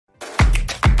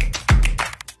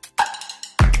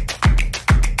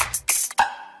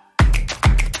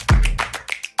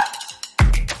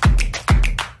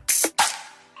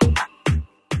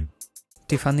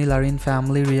Tiffany La'Ryn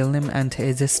family real name and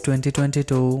ages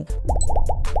 2022.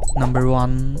 Number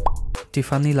 1.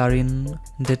 Tiffany La'Ryn,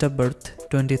 date of birth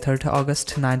 23rd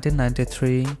August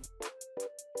 1993.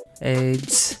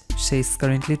 Age, she is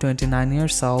currently 29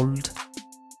 years old.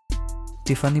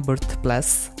 Tiffany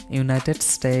birthplace, United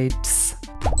States.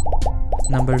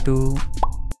 Number 2.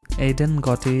 Aiden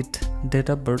Gotit, date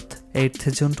of birth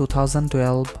 8th June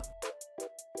 2012.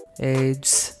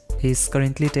 Age, he is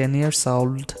currently 10 years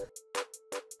old.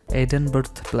 Aiden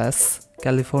birthplace,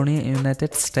 California,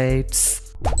 United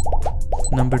States.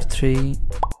 Number 3.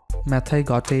 Mathai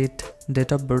Gotit,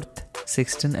 date of birth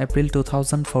 16 April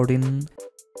 2014.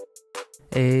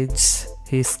 Age,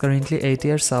 he is currently 8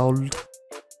 years old.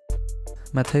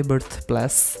 Mathai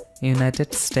birthplace,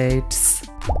 United States.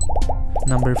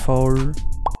 Number 4.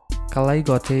 Kalai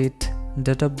Gotit,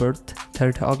 date of birth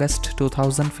 3rd August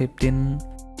 2015.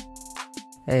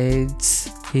 Age,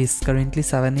 he is currently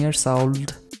 7 years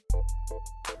old.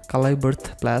 Kalai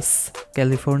birthplace,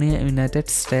 California, United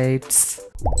States.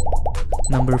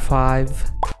 Number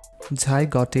 5. Zhai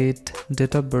Gotit,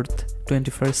 date of birth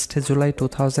 21st July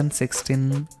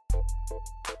 2016.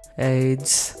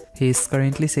 Age, he is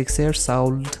currently 6 years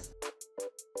old.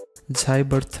 Zhai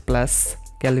birthplace,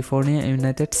 California,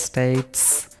 United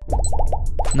States.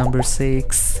 Number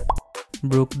 6.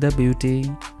 Brooke The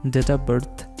Beauty, date of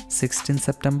birth 16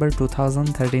 September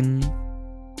 2013.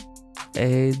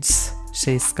 Age,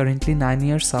 she is currently 9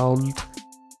 years old.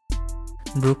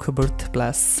 Brooke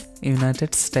birthplace,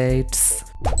 United States.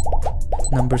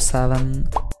 Number 7.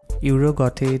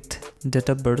 Gotit, date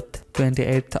of birth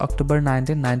 28th October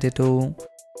 1992.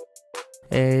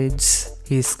 Age,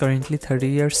 he is currently 30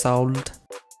 years old.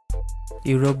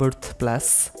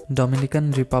 Birthplace,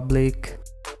 Dominican Republic.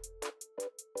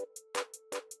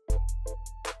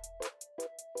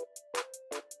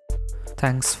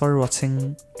 Thanks for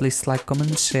watching. Please like,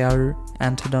 comment, share,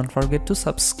 and don't forget to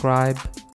subscribe.